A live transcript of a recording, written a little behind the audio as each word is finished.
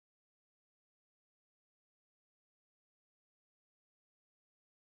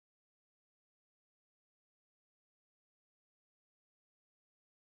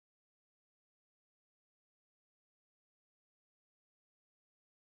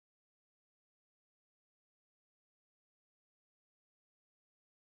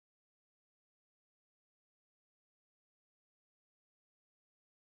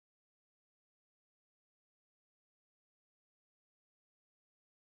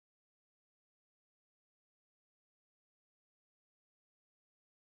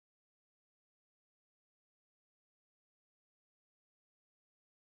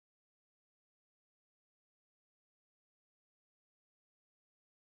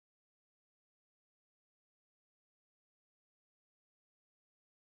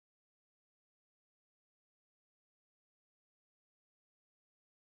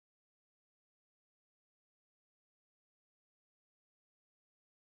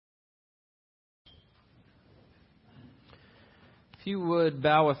If you would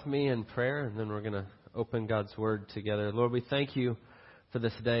bow with me in prayer, and then we're going to open God's Word together. Lord, we thank you for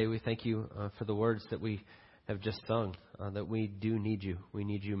this day. We thank you for the words that we have just sung, that we do need you. We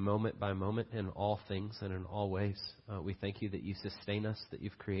need you moment by moment in all things and in all ways. We thank you that you sustain us, that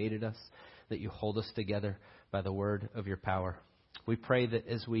you've created us, that you hold us together by the word of your power. We pray that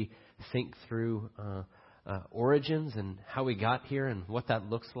as we think through origins and how we got here and what that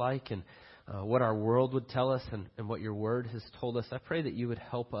looks like and what our world would tell us and what your word has told us, I pray that you would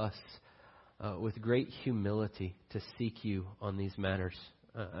help us with great humility to seek you on these matters.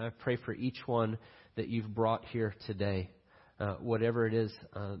 I pray for each one that you've brought here today, whatever it is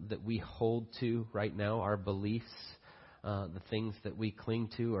that we hold to right now, our beliefs, the things that we cling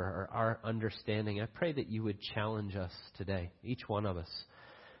to or our understanding. I pray that you would challenge us today, each one of us,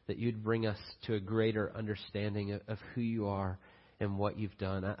 that you'd bring us to a greater understanding of who you are and what you've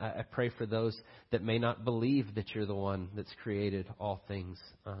done. I pray for those that may not believe that you're the one that's created all things,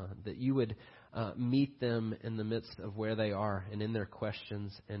 that you would meet them in the midst of where they are and in their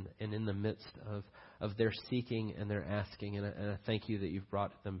questions and in the midst of their seeking and their asking. And I thank you that you've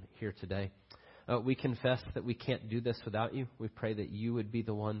brought them here today. We confess that we can't do this without you. We pray that you would be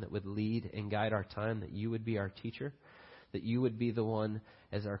the one that would lead and guide our time, that you would be our teacher, that you would be the one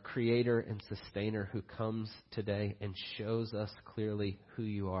as our creator and sustainer who comes today and shows us clearly who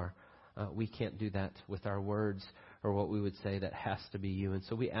you are. We can't do that with our words or what we would say. That has to be you. And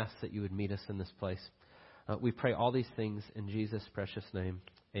so we ask that you would meet us in this place. We pray all these things in Jesus' precious name.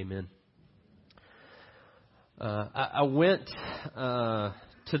 Amen. I went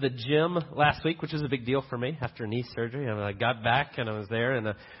to the gym last week, which was a big deal for me after knee surgery. I got back and I was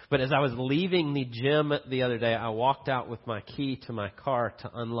there. But as I was leaving the gym the other day, I walked out with my key to my car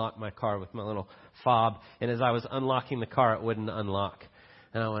to unlock my car with my little fob. And as I was unlocking the car, it wouldn't unlock.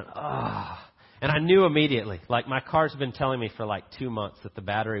 And I went, And I knew immediately, like my car's been telling me for like 2 months that the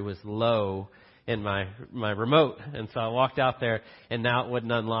battery was low in my remote. And so I walked out there and now it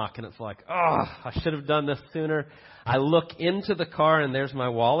wouldn't unlock. And it's like, I should have done this sooner. I look into the car and there's my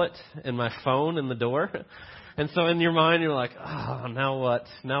wallet and my phone in the door. And so in your mind, you're like, now what?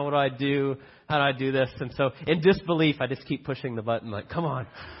 Now what do I do? How do I do this? And so in disbelief, I just keep pushing the button like, come on.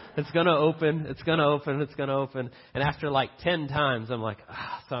 It's going to open. It's going to open. It's going to open. And after like 10 times, I'm like,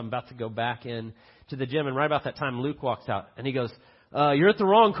 so I'm about to go back in to the gym. And right about that time, Luke walks out and he goes, you're at the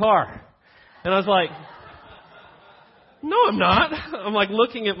wrong car. And I was like, no, I'm not. I'm like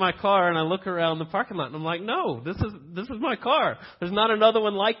looking at my car and I look around the parking lot and I'm like, no, this is my car. There's not another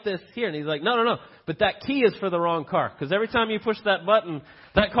one like this here. And he's like, no. But that key is for the wrong car. Because every time you push that button,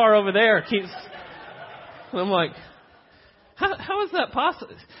 that car over there keeps. And I'm like, how is that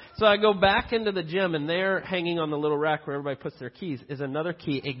possible? So I go back into the gym and there hanging on the little rack where everybody puts their keys is another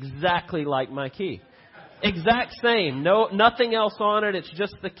key exactly like my key. Exact same. No, nothing else on it. It's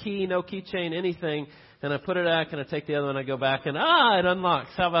just the key, no keychain, anything. And I put it back and I take the other one and I go back and it unlocks.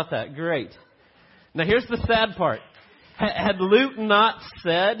 How about that? Great. Now here's the sad part. Had Luke not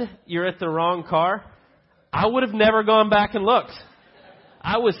said you're at the wrong car, I would have never gone back and looked.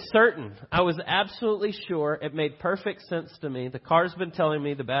 I was certain. I was absolutely sure. It made perfect sense to me. The car's been telling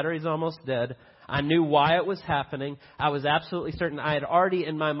me the battery's almost dead. I knew why it was happening. I was absolutely certain. I had already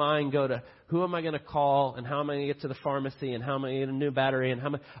in my mind go to who am I going to call and how am I going to get to the pharmacy and how am I going to get a new battery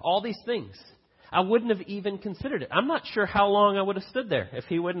and all these things. I wouldn't have even considered it. I'm not sure how long I would have stood there if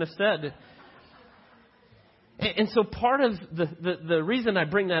he wouldn't have said. And so part of the reason I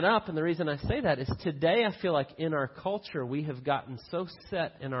bring that up and the reason I say that is today I feel like in our culture we have gotten so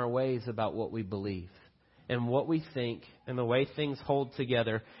set in our ways about what we believe and what we think and the way things hold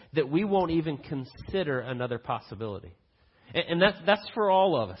together that we won't even consider another possibility. And that's for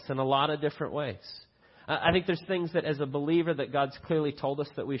all of us in a lot of different ways. I think there's things that as a believer that God's clearly told us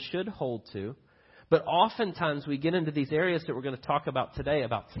that we should hold to. But oftentimes we get into these areas that we're going to talk about today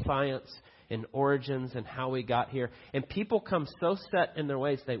about science and origins and how we got here. And people come so set in their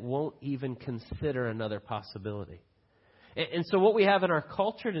ways they won't even consider another possibility. And so what we have in our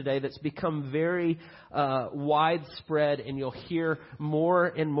culture today that's become very widespread and you'll hear more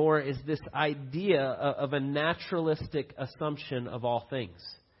and more is this idea of a naturalistic assumption of all things.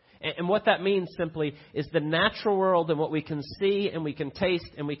 And what that means simply is the natural world and what we can see and we can taste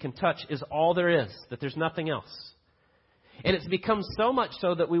and we can touch is all there is, that there's nothing else. And it's become so much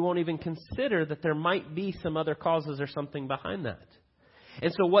so that we won't even consider that there might be some other causes or something behind that.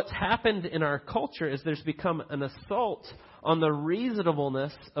 And so what's happened in our culture is there's become an assault on the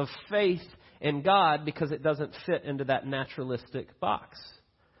reasonableness of faith in God because it doesn't fit into that naturalistic box.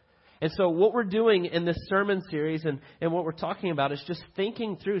 And so what we're doing in this sermon series and what we're talking about is just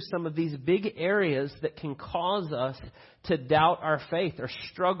thinking through some of these big areas that can cause us to doubt our faith or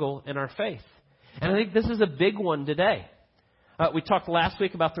struggle in our faith. And I think this is a big one today. We talked last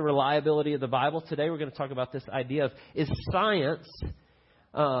week about the reliability of the Bible. Today we're going to talk about this idea of, is science,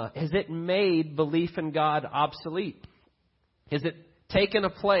 has it made belief in God obsolete? Has it taken a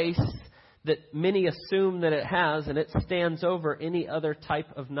place that many assume that it has, and it stands over any other type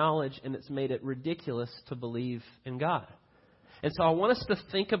of knowledge, and it's made it ridiculous to believe in God? And so I want us to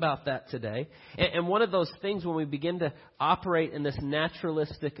think about that today. And one of those things when we begin to operate in this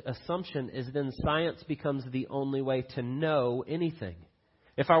naturalistic assumption is then science becomes the only way to know anything.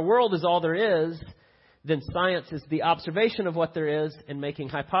 If our world is all there is, then science is the observation of what there is and making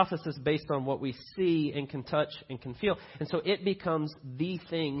hypotheses based on what we see and can touch and can feel. And so it becomes the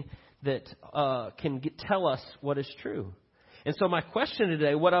thing that can tell us what is true. And so my question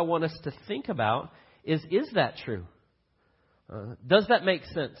today, what I want us to think about is that true? Does that make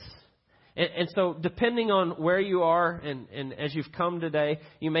sense? And so depending on where you are and as you've come today,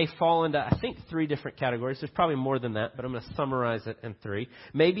 you may fall into, I think, 3 different categories. There's probably more than that, but I'm going to summarize it in 3.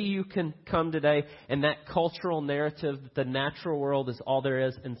 Maybe you can come today and that cultural narrative that the natural world is all there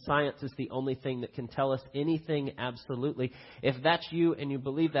is and science is the only thing that can tell us anything absolutely. If that's you and you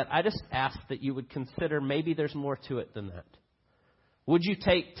believe that, I just ask that you would consider maybe there's more to it than that. Would you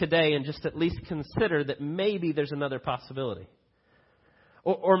take today and just at least consider that maybe there's another possibility?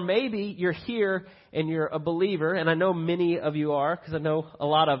 Or maybe you're here and you're a believer, and I know many of you are, because I know a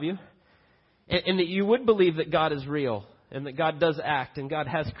lot of you, and that you would believe that God is real, and that God does act, and God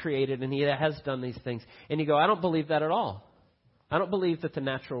has created, and He has done these things. And you go, I don't believe that at all. I don't believe that the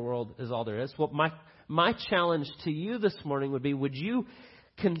natural world is all there is. Well, my challenge to you this morning would be, would you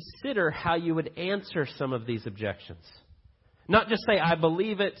consider how you would answer some of these objections? Not just say, I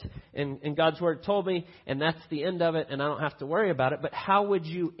believe it, and God's Word told me, and that's the end of it, and I don't have to worry about it. But how would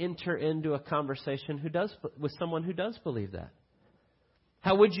you enter into a conversation with someone who does believe that?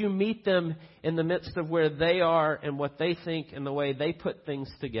 How would you meet them in the midst of where they are and what they think and the way they put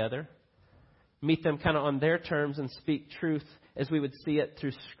things together? Meet them kind of on their terms and speak truth as we would see it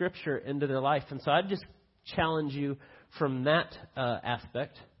through Scripture into their life. And so I'd just challenge you from that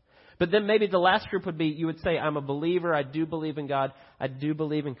aspect. But then maybe the last group would be, you would say, I'm a believer, I do believe in God, I do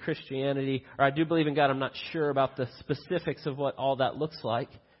believe in Christianity, or I do believe in God, I'm not sure about the specifics of what all that looks like,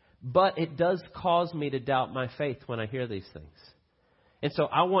 but it does cause me to doubt my faith when I hear these things. And so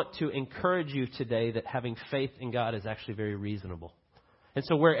I want to encourage you today that having faith in God is actually very reasonable. And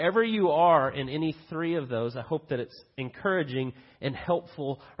so wherever you are in any 3 of those, I hope that it's encouraging and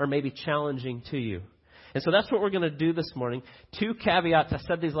helpful or maybe challenging to you. And so that's what we're going to do this morning. 2 caveats. I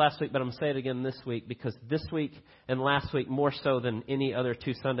said these last week, but I'm going to say it again this week because this week and last week more so than any other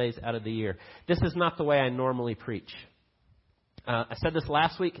 2 Sundays out of the year. This is not the way I normally preach. I said this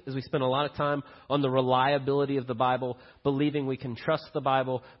last week as we spent a lot of time on the reliability of the Bible, believing we can trust the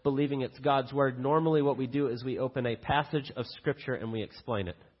Bible, believing it's God's Word. Normally what we do is we open a passage of Scripture and we explain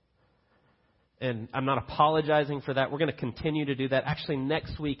it. And I'm not apologizing for that. We're going to continue to do that. Actually,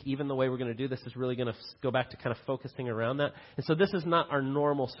 next week, even the way we're going to do this is really going to go back to kind of focusing around that. And so this is not our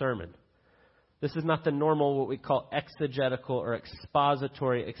normal sermon. This is not the normal, what we call exegetical or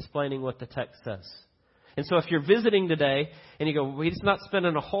expository, explaining what the text says. And so if you're visiting today and you go, well, he's not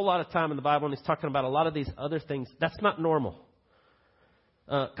spending a whole lot of time in the Bible and he's talking about a lot of these other things, that's not normal.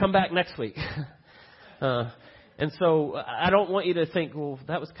 Come back next week. And so I don't want you to think, well,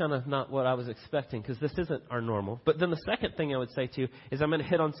 that was kind of not what I was expecting, because this isn't our normal. But then the second thing I would say to you is I'm going to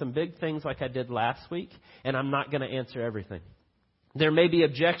hit on some big things like I did last week, and I'm not going to answer everything. There may be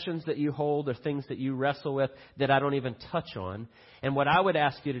objections that you hold or things that you wrestle with that I don't even touch on. And what I would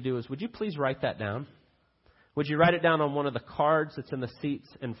ask you to do is, would you please write that down? Would you write it down on one of the cards that's in the seats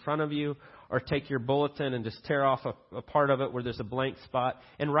in front of you, or take your bulletin and just tear off a part of it where there's a blank spot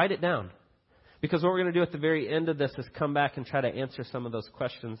and write it down? Because what we're going to do at the very end of this is come back and try to answer some of those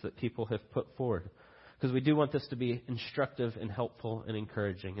questions that people have put forward. Because we do want this to be instructive and helpful and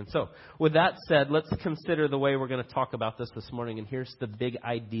encouraging. And so, with that said, let's consider the way we're going to talk about this morning. And here's the big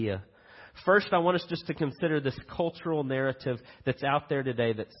idea. First, I want us just to consider this cultural narrative that's out there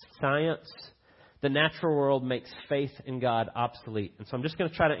today that science, the natural world, makes faith in God obsolete. And so I'm just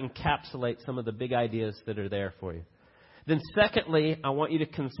going to try to encapsulate some of the big ideas that are there for you. Then secondly, I want you to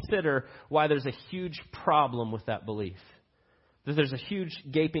consider why there's a huge problem with that belief. That there's a huge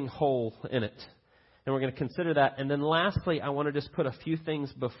gaping hole in it. And we're going to consider that. And then lastly, I want to just put a few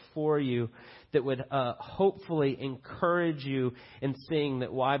things before you that would hopefully encourage you in seeing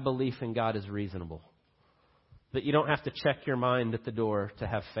that why belief in God is reasonable. that you don't have to check your mind at the door to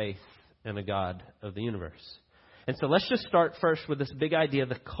have faith in a God of the universe. And so let's just start first with this big idea,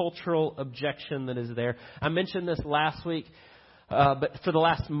 the cultural objection that is there. I mentioned this last week, but for the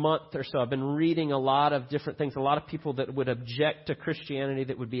last month or so, I've been reading a lot of different things, a lot of people that would object to Christianity,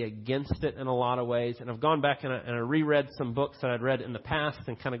 that would be against it in a lot of ways. And I've gone back and I reread some books that I'd read in the past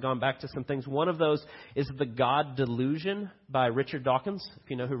and kind of gone back to some things. One of those is The God Delusion by Richard Dawkins. If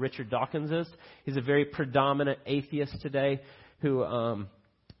you know who Richard Dawkins is, he's a very predominant atheist today who...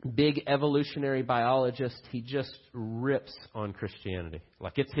 big evolutionary biologist. He just rips on Christianity.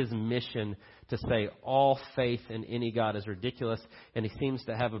 Like it's his mission to say all faith in any God is ridiculous. And he seems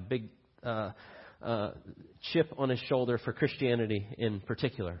to have a big chip on his shoulder for Christianity in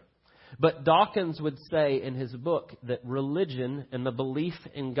particular. But Dawkins would say in his book that religion and the belief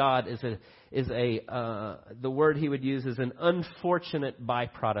in God is the word he would use is an unfortunate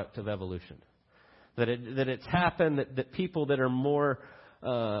byproduct of evolution. That it's happened that people that are more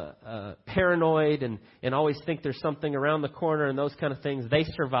paranoid and always think there's something around the corner and those kind of things, they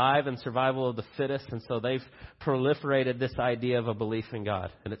survive in survival of the fittest, and so they've proliferated this idea of a belief in God.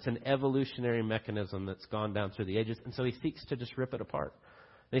 And it's an evolutionary mechanism that's gone down through the ages, and so he seeks to just rip it apart.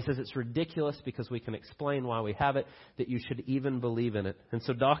 And he says it's ridiculous because we can explain why we have it, that you should even believe in it. And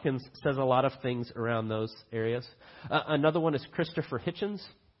so Dawkins says a lot of things around those areas. Another one is Christopher Hitchens.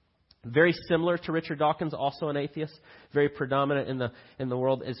 Very similar to Richard Dawkins, also an atheist, very predominant in the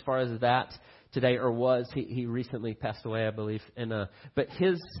world as far as that today, or was. He recently passed away, I believe. But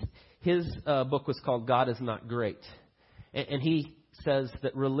his book was called God Is Not Great. And he says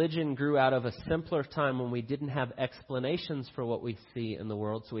that religion grew out of a simpler time when we didn't have explanations for what we see in the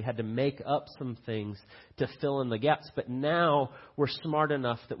world, so we had to make up some things to fill in the gaps. But now we're smart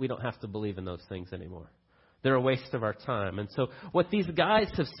enough that we don't have to believe in those things anymore. They're a waste of our time. And so what these guys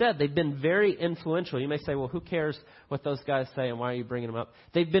have said, they've been very influential. You may say, well, who cares what those guys say and why are you bringing them up?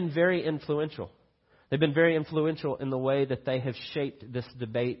 They've been very influential. They've been very influential in the way that they have shaped this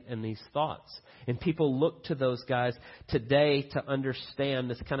debate and these thoughts. And people look to those guys today to understand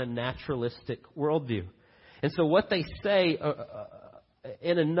this kind of naturalistic worldview. And so what they say,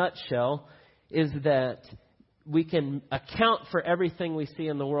 in a nutshell, is that we can account for everything we see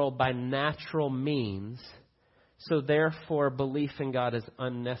in the world by natural means. So therefore, belief in God is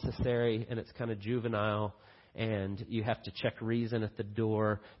unnecessary and it's kind of juvenile and you have to check reason at the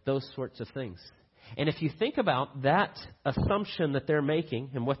door, those sorts of things. And if you think about that assumption that they're making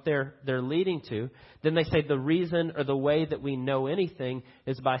and what they're leading to, then they say the reason or the way that we know anything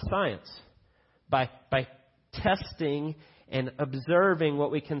is by science, by testing and observing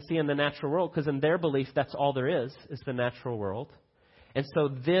what we can see in the natural world, because in their belief, that's all there is the natural world. And so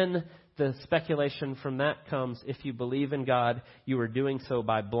then the speculation from that comes, if you believe in God, you are doing so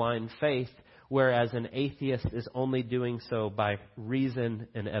by blind faith, whereas an atheist is only doing so by reason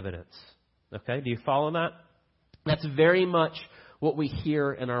and evidence. Okay, do you follow that? That's very much what we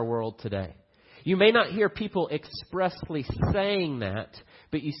hear in our world today. You may not hear people expressly saying that,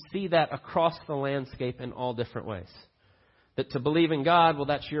 but you see that across the landscape in all different ways. That to believe in God, well,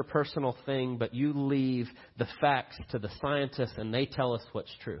 that's your personal thing, but you leave the facts to the scientists and they tell us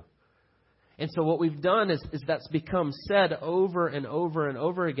what's true. And so what we've done is that's become said over and over and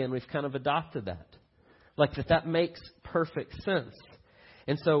over again. We've kind of adopted that. Like that makes perfect sense.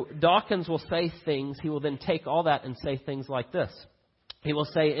 And so Dawkins will say things, he will then take all that and say things like this. He will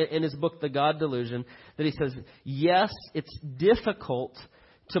say in his book, The God Delusion, that he says, yes, it's difficult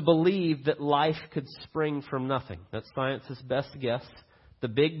to believe that life could spring from nothing. That's science's best guess. The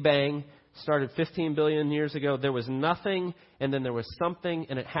Big Bang started 15 billion years ago. There was nothing, and then there was something,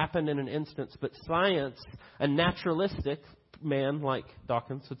 and it happened in an instance. But science, a naturalistic man like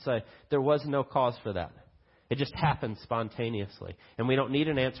Dawkins would say, there was no cause for that. It just happened spontaneously. And we don't need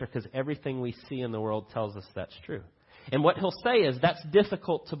an answer because everything we see in the world tells us that's true. And what he'll say is that's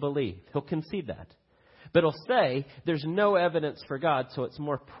difficult to believe. He'll concede that. But he'll say there's no evidence for God, so it's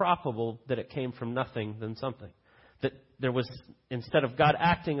more probable that it came from nothing than something. That there was, instead of God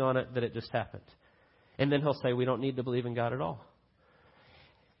acting on it, that it just happened. And then he'll say we don't need to believe in God at all.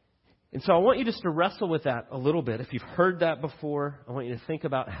 And so I want you just to wrestle with that a little bit. If you've heard that before, I want you to think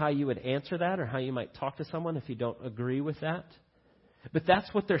about how you would answer that or how you might talk to someone if you don't agree with that. But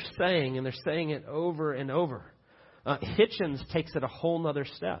that's what they're saying, and they're saying it over and over. Hitchens takes it a whole nother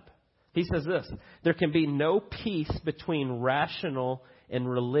step. He says this, there can be no peace between rational and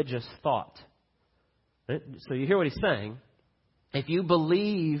religious thought. Right? So you hear what he's saying. If you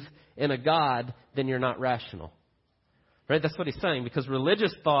believe in a God, then you're not rational. Right? That's what he's saying, because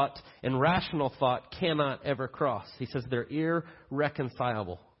religious thought and rational thought cannot ever cross. He says they're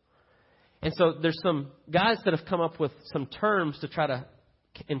irreconcilable. And so there's some guys that have come up with some terms to try to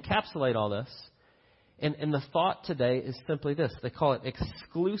encapsulate all this. And the thought today is simply this. They call it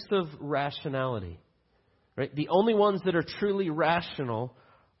exclusive rationality. Right? The only ones that are truly rational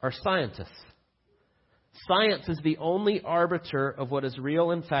are scientists. Science is the only arbiter of what is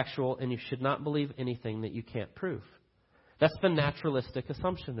real and factual, and you should not believe anything that you can't prove. That's the naturalistic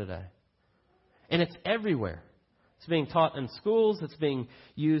assumption today. And it's everywhere. It's being taught in schools. It's being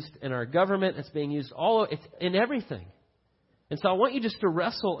used in our government. It's being used it's in everything. And so I want you just to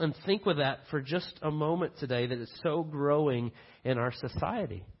wrestle and think with that for just a moment today, that it's so growing in our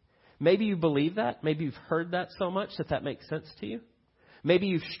society. Maybe you believe that. Maybe you've heard that so much that makes sense to you. Maybe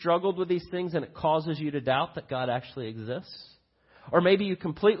you've struggled with these things and it causes you to doubt that God actually exists. Or maybe you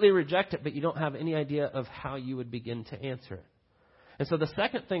completely reject it, but you don't have any idea of how you would begin to answer it. And so the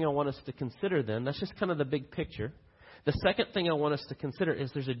second thing I want us to consider then, that's just kind of the big picture. The second thing I want us to consider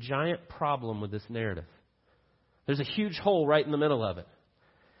is there's a giant problem with this narrative. There's a huge hole right in the middle of it.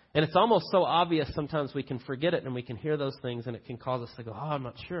 And it's almost so obvious sometimes we can forget it and we can hear those things and it can cause us to go, I'm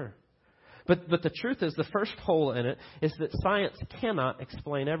not sure. But the truth is, the first hole in it is that science cannot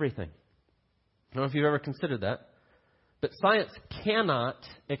explain everything. I don't know if you've ever considered that. But science cannot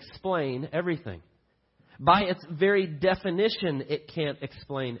explain everything. By its very definition, it can't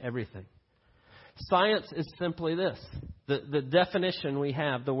explain everything. Science is simply this. The definition we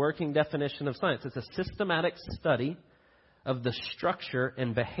have, the working definition of science, it's a systematic study of the structure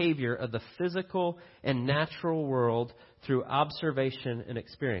and behavior of the physical and natural world through observation and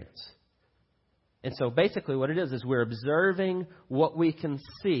experience. And so basically what it is we're observing what we can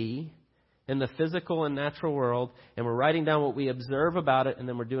see in the physical and natural world, and we're writing down what we observe about it, and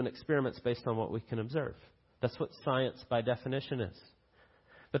then we're doing experiments based on what we can observe. That's what science by definition is.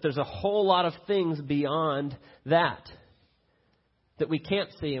 But there's a whole lot of things beyond that we can't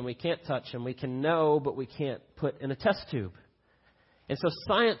see and we can't touch and we can know, but we can't put in a test tube. And so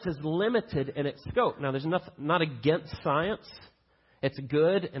science is limited in its scope. Now, there's not against science. It's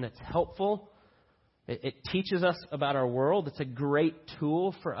good and it's helpful. It teaches us about our world. It's a great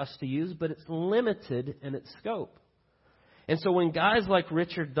tool for us to use, but it's limited in its scope. And so when guys like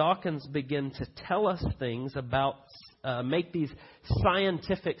Richard Dawkins begin to tell us things about, make these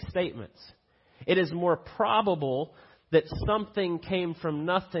scientific statements, it is more probable that something came from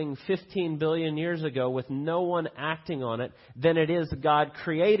nothing 15 billion years ago with no one acting on it than it is God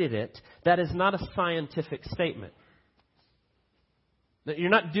created it. That is not a scientific statement. You're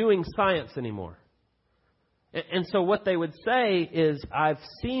not doing science anymore. And so what they would say is, I've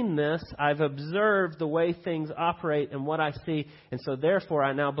seen this, I've observed the way things operate and what I see, and so therefore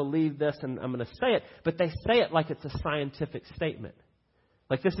I now believe this and I'm going to say it. But they say it like it's a scientific statement.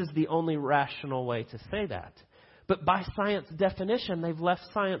 Like this is the only rational way to say that. But by science definition, they've left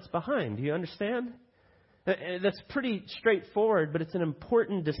science behind. Do you understand? That's pretty straightforward, but it's an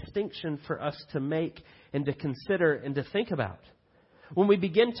important distinction for us to make and to consider and to think about. When we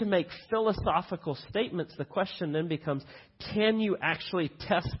begin to make philosophical statements, the question then becomes, can you actually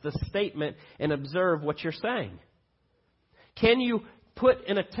test the statement and observe what you're saying? Can you put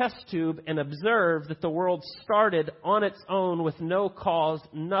in a test tube and observe that the world started on its own with no cause,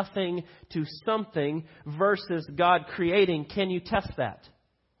 nothing to something, versus God creating? Can you test that?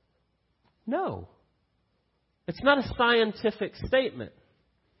 No. It's not a scientific statement.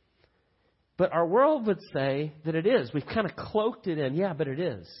 But our world would say that it is. We've kind of cloaked it in, but it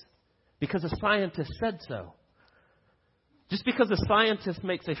is. Because a scientist said so. Just because a scientist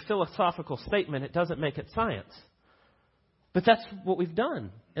makes a philosophical statement, it doesn't make it science. But that's what we've done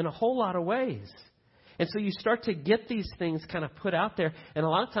in a whole lot of ways. And so you start to get these things kind of put out there, and a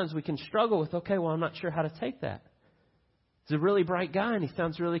lot of times we can struggle with, I'm not sure how to take that. He's a really bright guy, and he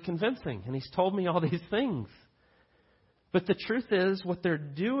sounds really convincing, and he's told me all these things. But the truth is, what they're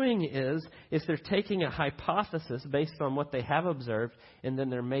doing is they're taking a hypothesis based on what they have observed, and then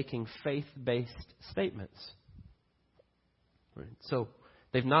they're making faith-based statements. Right? So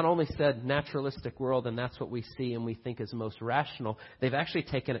they've not only said naturalistic world, and that's what we see and we think is most rational, they've actually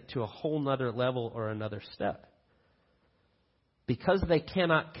taken it to a whole nother level or another step. Because they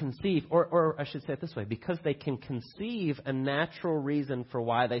cannot conceive, or I should say it this way, because they can conceive a natural reason for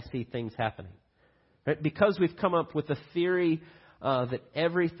why they see things happening. Right? Because we've come up with a theory that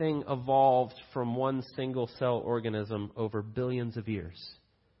everything evolved from one single cell organism over billions of years.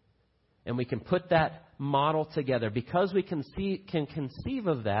 And we can put that model together. Because we can conceive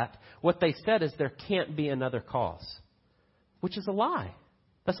of that, what they said is there can't be another cause. Which is a lie.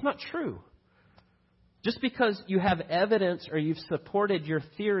 That's not true. Just because you have evidence or you've supported your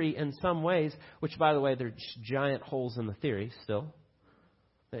theory in some ways, which by the way, there's giant holes in the theory still.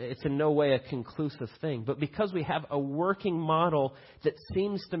 It's in no way a conclusive thing. But because we have a working model that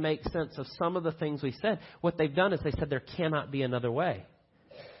seems to make sense of some of the things we said, what they've done is they said there cannot be another way.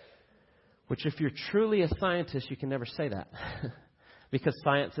 Which if you're truly a scientist, you can never say that. Because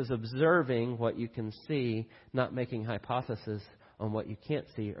science is observing what you can see, not making hypotheses on what you can't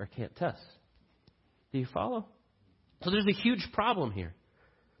see or can't test. Do you follow? So there's a huge problem here.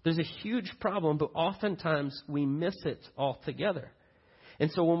 There's a huge problem, but oftentimes we miss it altogether. And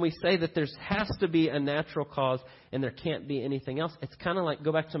so when we say that there has to be a natural cause and there can't be anything else, it's kind of like,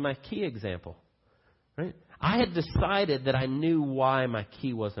 go back to my key example, right? I had decided that I knew why my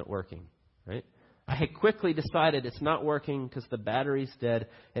key wasn't working, right? I had quickly decided it's not working because the battery's dead.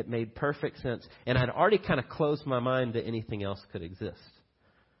 It made perfect sense. And I'd already kind of closed my mind that anything else could exist,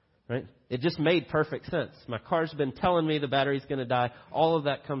 right? It just made perfect sense. My car's been telling me the battery's going to die. All of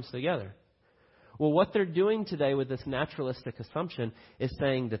that comes together. Well, what they're doing today with this naturalistic assumption is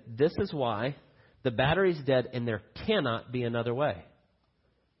saying that this is why the battery's dead and there cannot be another way.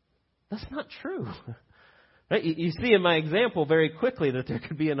 That's not true. Right? You see in my example very quickly that there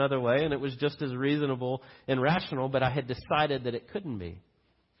could be another way, and it was just as reasonable and rational, but I had decided that it couldn't be.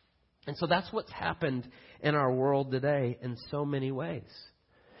 And so that's what's happened in our world today in so many ways.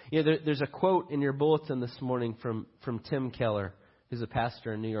 You know, there's a quote in your bulletin this morning from Tim Keller, who's a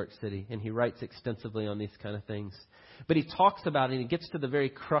pastor in New York City, and he writes extensively on these kind of things. But he talks about it, and he gets to the very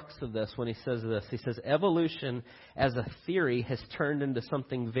crux of this when he says this. He says, evolution as a theory has turned into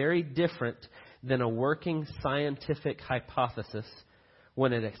something very different than a working scientific hypothesis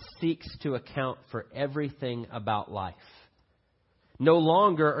when it seeks to account for everything about life. No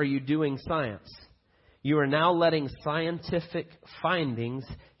longer are you doing science. You are now letting scientific findings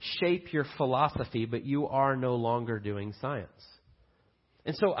shape your philosophy, but you are no longer doing science.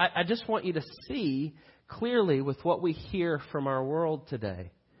 And so I just want you to see clearly with what we hear from our world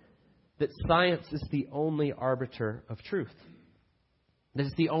today that science is the only arbiter of truth. That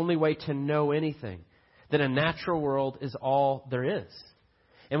it's the only way to know anything. That a natural world is all there is.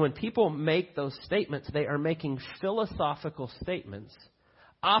 And when people make those statements, they are making philosophical statements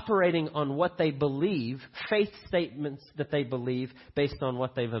operating on what they believe, faith statements that they believe based on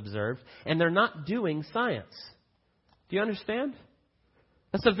what they've observed, and they're not doing science. Do you understand?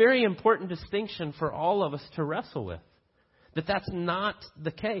 That's a very important distinction for all of us to wrestle with. That's not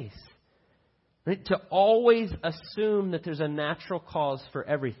the case. Right? To always assume that there's a natural cause for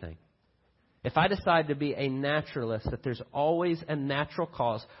everything. If I decide to be a naturalist, that there's always a natural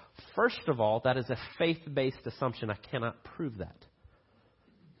cause, first of all, that is a faith-based assumption. I cannot prove that.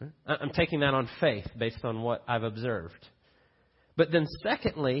 Right? I'm taking that on faith based on what I've observed. But then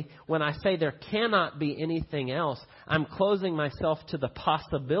secondly, when I say there cannot be anything else, I'm closing myself to the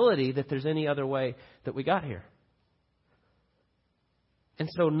possibility that there's any other way that we got here. And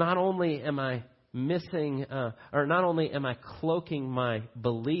so not only am I cloaking my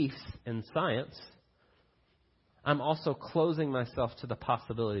beliefs in science, I'm also closing myself to the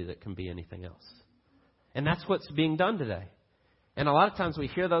possibility that can be anything else. And that's what's being done today. And a lot of times we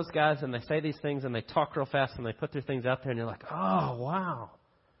hear those guys and they say these things and they talk real fast and they put their things out there and you're like, oh, wow,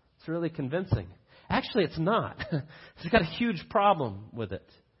 it's really convincing. Actually, it's not. It's got a huge problem with it.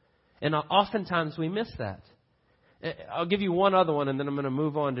 And oftentimes we miss that. I'll give you one other one and then I'm going to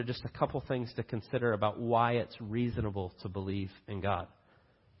move on to just a couple things to consider about why it's reasonable to believe in God.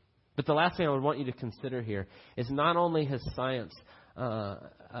 But the last thing I would want you to consider here is not only has science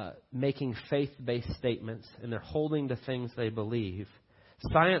making faith-based statements and they're holding to things they believe.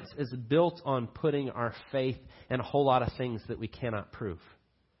 Science is built on putting our faith in a whole lot of things that we cannot prove.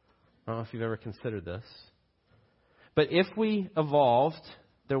 I don't know if you've ever considered this. But if we evolved,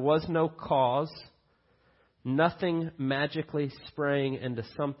 there was no cause, nothing magically spraying into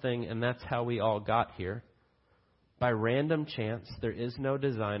something, and that's how we all got here. By random chance, there is no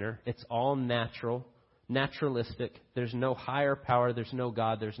designer. It's all natural. Naturalistic, there's no higher power, there's no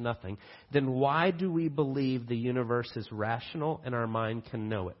God, there's nothing, then why do we believe the universe is rational and our mind can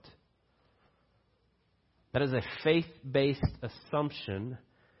know it? That is a faith-based assumption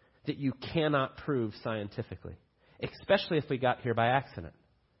that you cannot prove scientifically, especially if we got here by accident.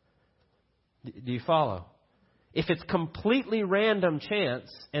 Do you follow? If it's completely random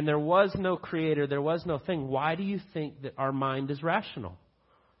chance and there was no creator, there was no thing, why do you think that our mind is rational?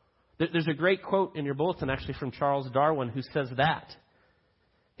 There's a great quote in your bulletin actually from Charles Darwin who says that.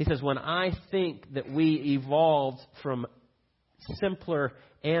 He says, when I think that we evolved from simpler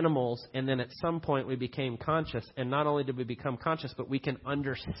animals and then at some point we became conscious, and not only did we become conscious, but we can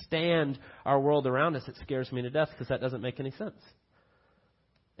understand our world around us, it scares me to death because that doesn't make any sense.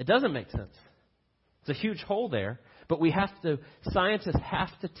 It doesn't make sense. It's a huge hole there, but scientists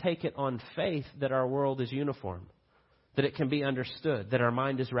have to take it on faith that our world is uniform, that it can be understood, that our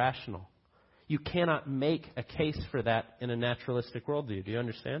mind is rational. You cannot make a case for that in a naturalistic worldview. Do you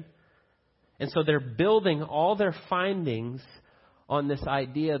understand? And so they're building all their findings on this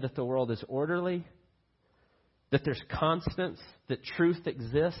idea that the world is orderly, that there's constants, that truth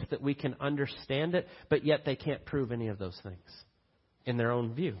exists, that we can understand it, but yet they can't prove any of those things in their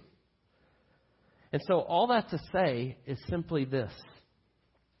own view. And so all that to say is simply this.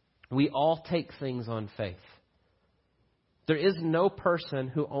 We all take things on faith. There is no person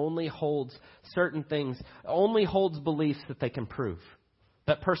who only holds certain things, only holds beliefs that they can prove.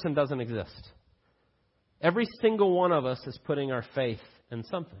 That person doesn't exist. Every single one of us is putting our faith in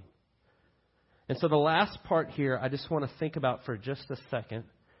something. And so the last part here I just want to think about for just a second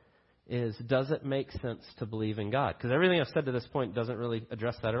is, does it make sense to believe in God? Because everything I've said to this point doesn't really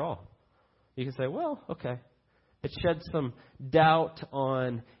address that at all. You can say, well, okay. It sheds some doubt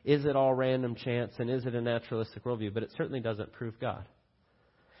on, is it all random chance and is it a naturalistic worldview? But it certainly doesn't prove God.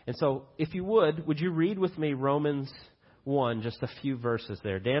 And so if you would you read with me Romans 1, just a few verses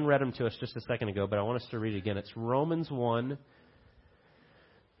there. Dan read them to us just a second ago, but I want us to read it again. It's Romans 1,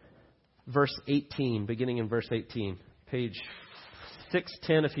 verse 18, beginning in verse 18. Page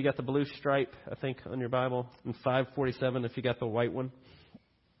 610 if you got the blue stripe, I think, on your Bible, and 547 if you got the white one.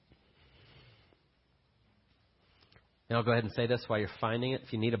 And I'll go ahead and say this while you're finding it.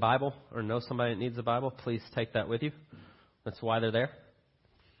 If you need a Bible or know somebody that needs a Bible, please take that with you. That's why they're there.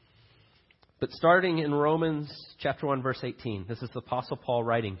 But starting in Romans chapter 1, verse 18, this is the Apostle Paul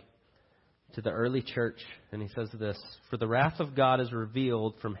writing to the early church, and he says this: "For the wrath of God is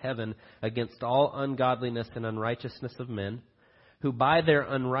revealed from heaven against all ungodliness and unrighteousness of men, who by their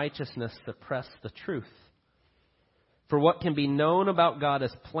unrighteousness suppress the truth. For what can be known about God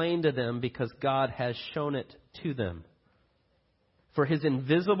is plain to them, because God has shown it to them. For his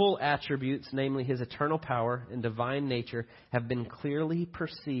invisible attributes, namely his eternal power and divine nature, have been clearly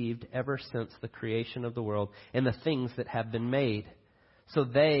perceived ever since the creation of the world and the things that have been made. So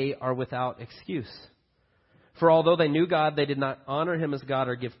they are without excuse. For although they knew God, they did not honor him as God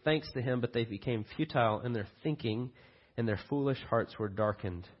or give thanks to him, but they became futile in their thinking, and their foolish hearts were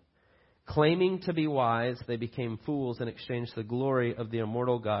darkened. Claiming to be wise, they became fools and exchanged the glory of the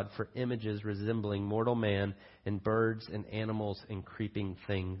immortal God for images resembling mortal man and birds and animals and creeping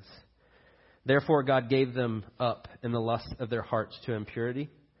things. Therefore God gave them up in the lust of their hearts to impurity,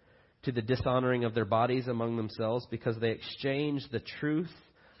 to the dishonoring of their bodies among themselves, because they exchanged the truth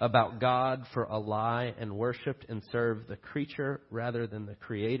about God for a lie and worshipped and served the creature rather than the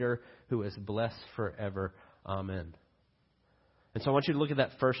Creator, who is blessed forever. Amen." And so I want you to look at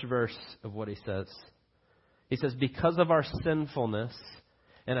that first verse of what he says. He says, because of our sinfulness,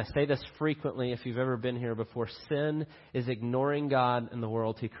 and I say this frequently if you've ever been here before, sin is ignoring God and the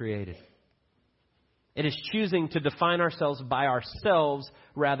world he created. It is choosing to define ourselves by ourselves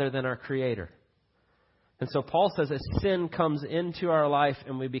rather than our Creator. And so Paul says, as sin comes into our life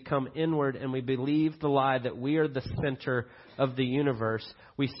and we become inward and we believe the lie that we are the center of the universe,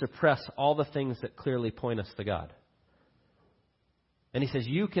 we suppress all the things that clearly point us to God. And he says,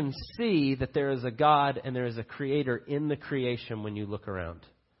 you can see that there is a God and there is a Creator in the creation when you look around.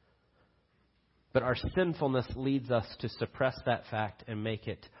 But our sinfulness leads us to suppress that fact and make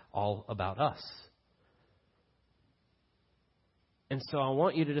it all about us. And so I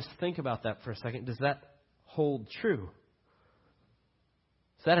want you to just think about that for a second. Does that hold true?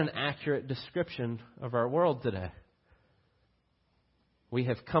 Is that an accurate description of our world today? We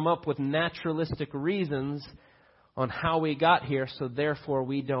have come up with naturalistic reasons on how we got here, so therefore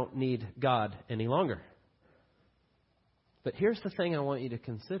we don't need God any longer. But here's the thing I want you to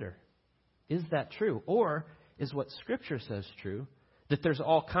consider. Is that true? Or is what Scripture says true, that there's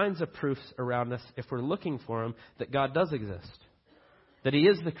all kinds of proofs around us, if we're looking for them, that God does exist, that he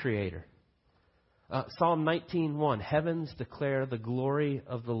is the Creator? Psalm 19:1, heavens declare the glory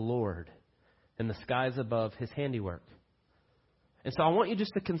of the Lord, and the skies above his handiwork. And so I want you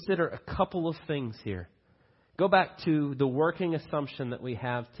just to consider a couple of things here. Go back to the working assumption that we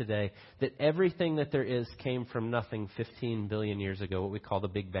have today, that everything that there is came from nothing 15 billion years ago, what we call the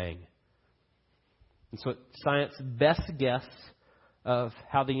Big Bang. And so science's best guess of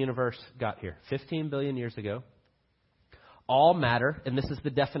how the universe got here, 15 billion years ago, all matter, and this is the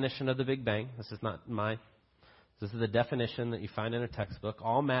definition of the Big Bang. This is not mine. This is the definition that you find in a textbook.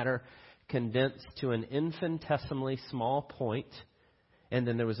 All matter condensed to an infinitesimally small point, and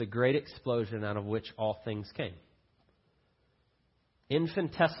then there was a great explosion out of which all things came.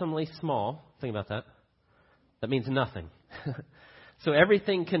 Infinitesimally small. Think about that. That means nothing. So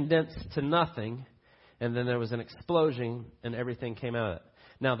everything condensed to nothing. and then there was an explosion, and everything came out of it.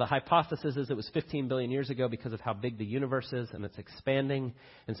 Now, the hypothesis is it was 15 billion years ago because of how big the universe is, and it's expanding.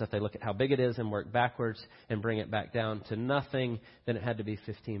 And so if they look at how big it is and work backwards and bring it back down to nothing, then it had to be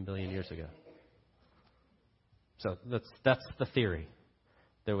 15 billion years ago. So that's the theory.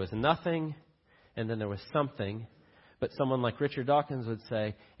 There was nothing, and then there was something. But someone like Richard Dawkins would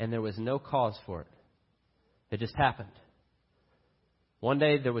say, and there was no cause for it. It just happened. One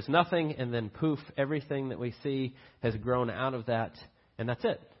day there was nothing, and then poof, everything that we see has grown out of that. And that's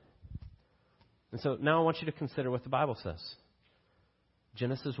it. And so now I want you to consider what the Bible says.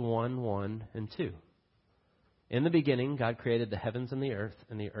 Genesis 1, 1, and 2. In the beginning, God created the heavens and the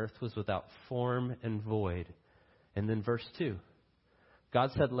earth was without form and void. And then verse 2.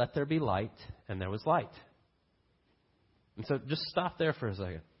 God said, let there be light, and there was light. And so just stop there for a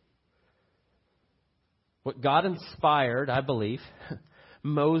second. What God inspired, I believe,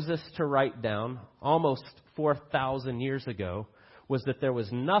 Moses to write down almost 4,000 years ago was that there was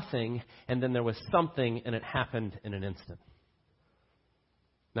nothing, and then there was something, and it happened in an instant.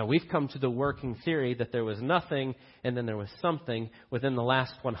 Now, we've come to the working theory that there was nothing, and then there was something within the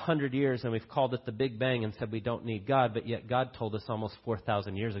last 100 years, and we've called it the Big Bang and said we don't need God, but yet God told us almost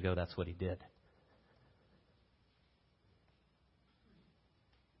 4,000 years ago that's what he did.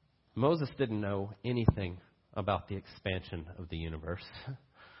 Moses didn't know anything about the expansion of the universe,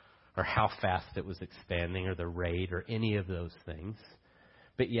 or how fast it was expanding, or the rate, or any of those things.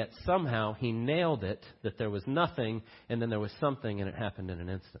 But yet somehow he nailed it, that there was nothing, and then there was something, and it happened in an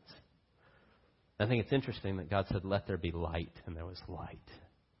instant. I think it's interesting that God said, let there be light, and there was light.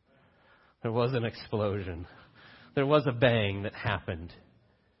 There was an explosion. There was a bang that happened.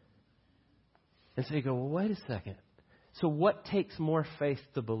 And so you go, well, wait a second. So what takes more faith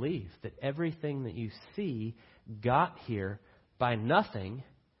to believe? That everything that you see got here by nothing,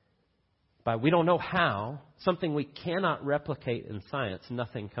 by we don't know how, something we cannot replicate in science,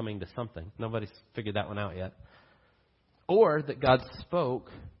 nothing coming to something. Nobody's figured that one out yet. Or that God spoke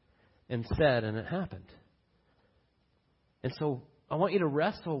and said and it happened. And so I want you to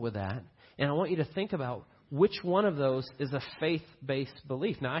wrestle with that, and I want you to think about which one of those is a faith-based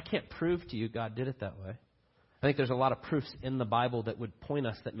belief. Now, I can't prove to you God did it that way. I think there's a lot of proofs in the Bible that would point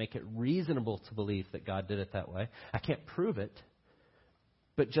us that make it reasonable to believe that God did it that way. I can't prove it.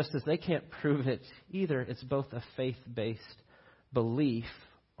 But just as they can't prove it either, it's both a faith-based belief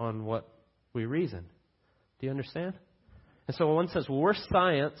on what we reason. Do you understand? And so when one says, well, we're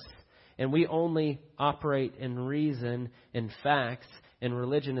science and we only operate in reason and facts and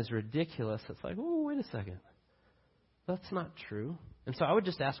religion is ridiculous, it's like, oh, wait a second. That's not true. And so I would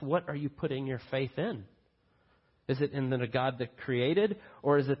just ask, what are you putting your faith in? Is it in the God that created,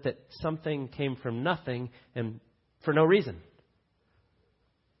 or is it that something came from nothing and for no reason?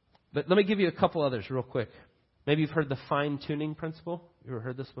 But let me give you a couple others real quick. Maybe you've heard the fine-tuning principle. You ever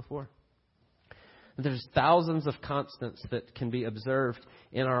heard this before? There's thousands of constants that can be observed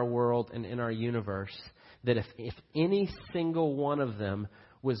in our world and in our universe that if any single one of them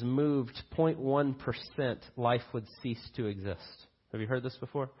was moved 0.1%, life would cease to exist. Have you heard this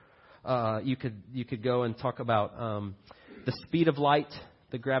before? You could go and talk about the speed of light,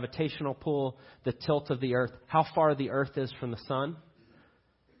 the gravitational pull, the tilt of the Earth, how far the Earth is from the sun.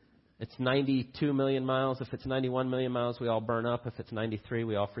 It's 92 million miles. If it's 91 million miles, we all burn up. If it's 93,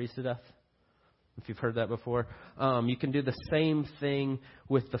 we all freeze to death. If you've heard that before. You can do the same thing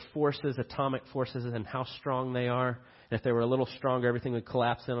with the forces, atomic forces, and how strong they are. And if they were a little stronger, everything would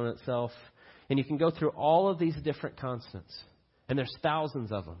collapse in on itself. And you can go through all of these different constants. And there's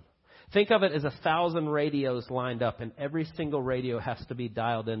thousands of them. Think of it as 1,000 radios lined up, and every single radio has to be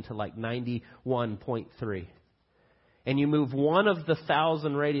dialed into like 91.3. And you move one of the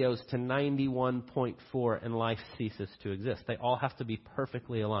 1,000 radios to 91.4, and life ceases to exist. They all have to be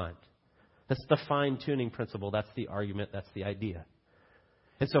perfectly aligned. That's the fine-tuning principle. That's the argument. That's the idea.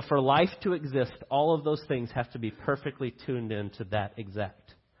 And so for life to exist, all of those things have to be perfectly tuned into that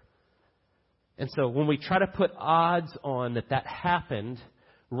exact. And so when we try to put odds on that happened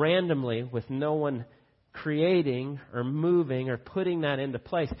randomly with no one creating or moving or putting that into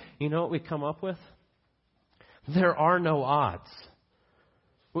place, you know what we come up with? There are no odds.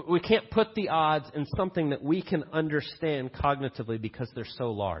 We can't put the odds in something that we can understand cognitively because they're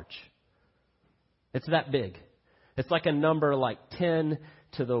so large. It's that big. It's like a number like 10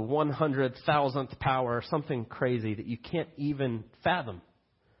 to the 100,000th power or something crazy that you can't even fathom.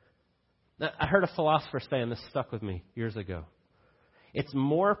 Now, I heard a philosopher say, and this stuck with me years ago, it's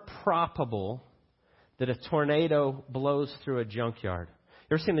more probable that a tornado blows through a junkyard.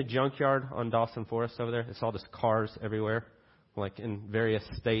 You ever seen the junkyard on Dawson Forest over there? It's all just cars everywhere, like in various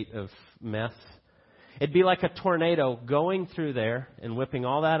state of mess. It'd be like a tornado going through there and whipping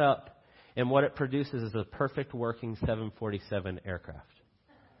all that up, and what it produces is a perfect working 747 aircraft.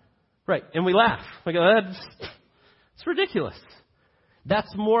 Right, and we laugh. We go, it's ridiculous.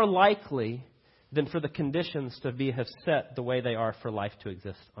 That's more likely than for the conditions to have set the way they are for life to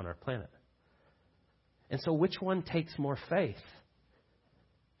exist on our planet. And so which one takes more faith?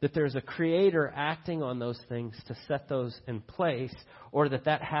 That there's a creator acting on those things to set those in place, or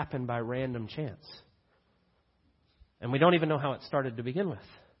that happened by random chance? And we don't even know how it started to begin with.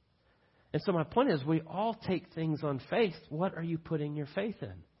 And so my point is, we all take things on faith. What are you putting your faith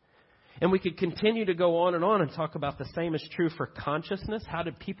in? And we could continue to go on and talk about the same is true for consciousness. How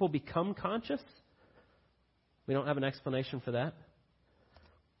did people become conscious? We don't have an explanation for that.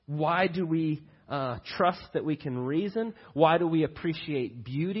 Why do we trust that we can reason? Why do we appreciate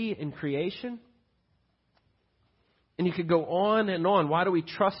beauty in creation? And you could go on and on. Why do we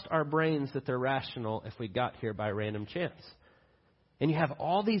trust our brains that they're rational if we got here by random chance? And you have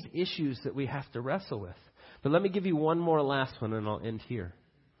all these issues that we have to wrestle with. But let me give you one more last one, and I'll end here.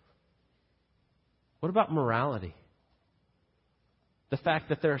 What about morality? The fact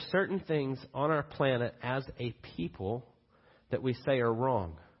that there are certain things on our planet as a people that we say are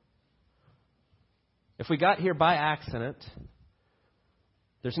wrong. If we got here by accident,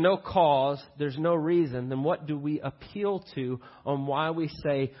 there's no cause, there's no reason, then what do we appeal to on why we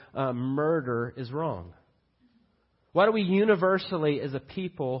say murder is wrong? Why do we universally as a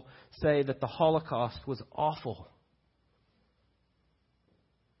people say that the Holocaust was awful?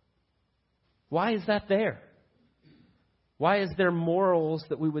 Why is that there? Why is there morals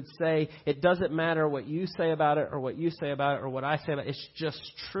that we would say it doesn't matter what you say about it or what you say about it or what I say about it? It's just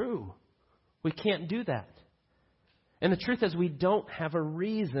true. We can't do that. And the truth is we don't have a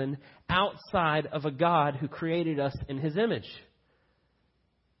reason outside of a God who created us in His image,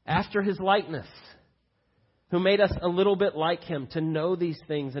 after His likeness, who made us a little bit like Him to know these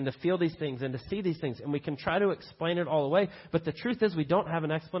things and to feel these things and to see these things. And we can try to explain it all away, but the truth is we don't have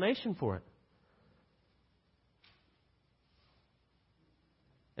an explanation for it.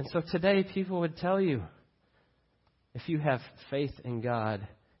 And so today people would tell you, if you have faith in God,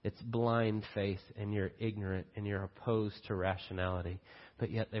 it's blind faith and you're ignorant and you're opposed to rationality. But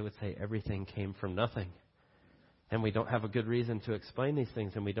yet they would say everything came from nothing. And we don't have a good reason to explain these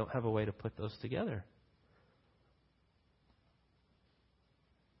things, and we don't have a way to put those together.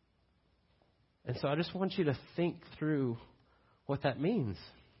 And so I just want you to think through what that means.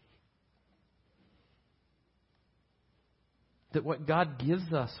 That what God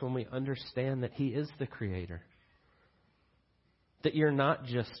gives us when we understand that He is the Creator. That you're not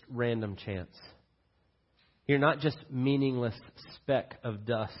just random chance. You're not just meaningless speck of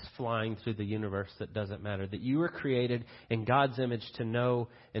dust flying through the universe that doesn't matter. That you were created in God's image to know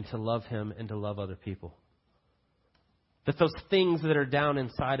and to love Him and to love other people. That those things that are down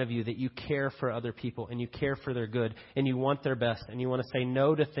inside of you, that you care for other people and you care for their good and you want their best and you want to say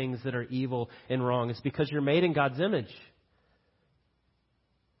no to things that are evil and wrong, is because you're made in God's image.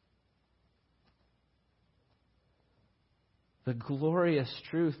 The glorious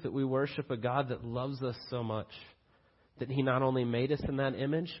truth that we worship a God that loves us so much that He not only made us in that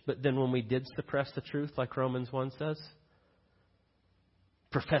image, but then when we did suppress the truth, like Romans 1 says,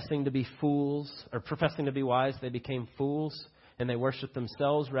 professing to be fools or professing to be wise, they became fools and they worship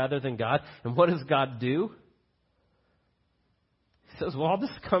themselves rather than God. And what does God do? He says, well, I'll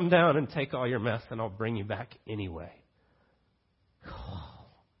just come down and take all your mess and I'll bring you back anyway.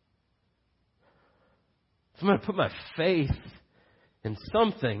 If I'm going to put my faith in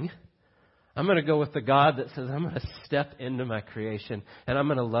something, I'm going to go with the God that says, I'm going to step into my creation and I'm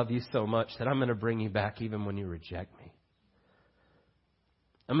going to love you so much that I'm going to bring you back even when you reject me.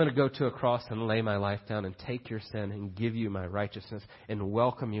 I'm going to go to a cross and lay my life down and take your sin and give you my righteousness and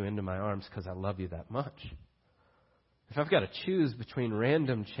welcome you into my arms because I love you that much. If I've got to choose between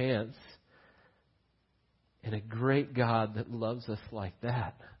random chance and a great God that loves us like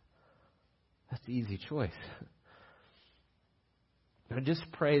that, that's the easy choice. But I just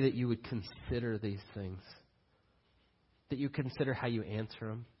pray that you would consider these things, that you consider how you answer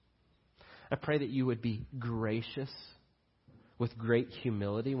them. I pray that you would be gracious with great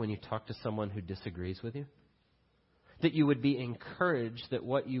humility when you talk to someone who disagrees with you. That you would be encouraged that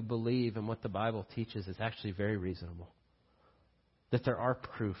what you believe and what the Bible teaches is actually very reasonable. That there are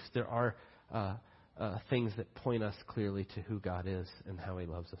proofs, there are things that point us clearly to who God is and how He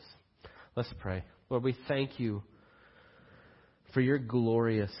loves us. Let's pray. Lord, we thank you for your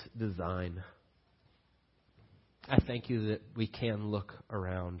glorious design. I thank you that we can look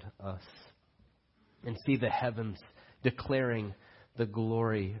around us and see the heavens declaring the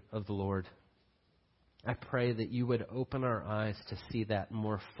glory of the Lord. I pray that you would open our eyes to see that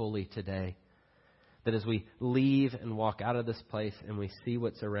more fully today. That as we leave and walk out of this place and we see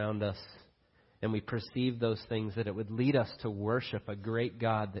what's around us and we perceive those things, that it would lead us to worship a great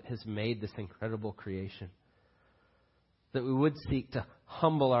God that has made this incredible creation. That we would seek to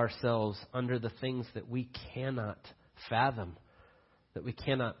humble ourselves under the things that we cannot fathom, that we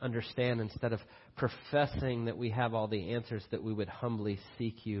cannot understand. Instead of professing that we have all the answers, that we would humbly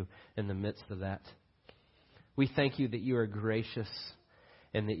seek you in the midst of that. We thank you that you are gracious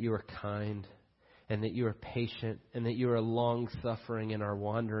and that you are kind and that you are patient and that you are long-suffering in our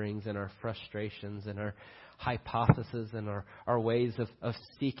wanderings and our frustrations and our hypotheses and our ways of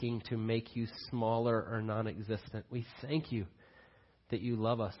seeking to make you smaller or non-existent. We thank you that you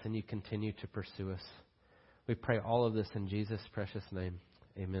love us and you continue to pursue us. We pray all of this in Jesus' precious name.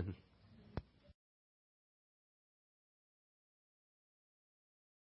 Amen.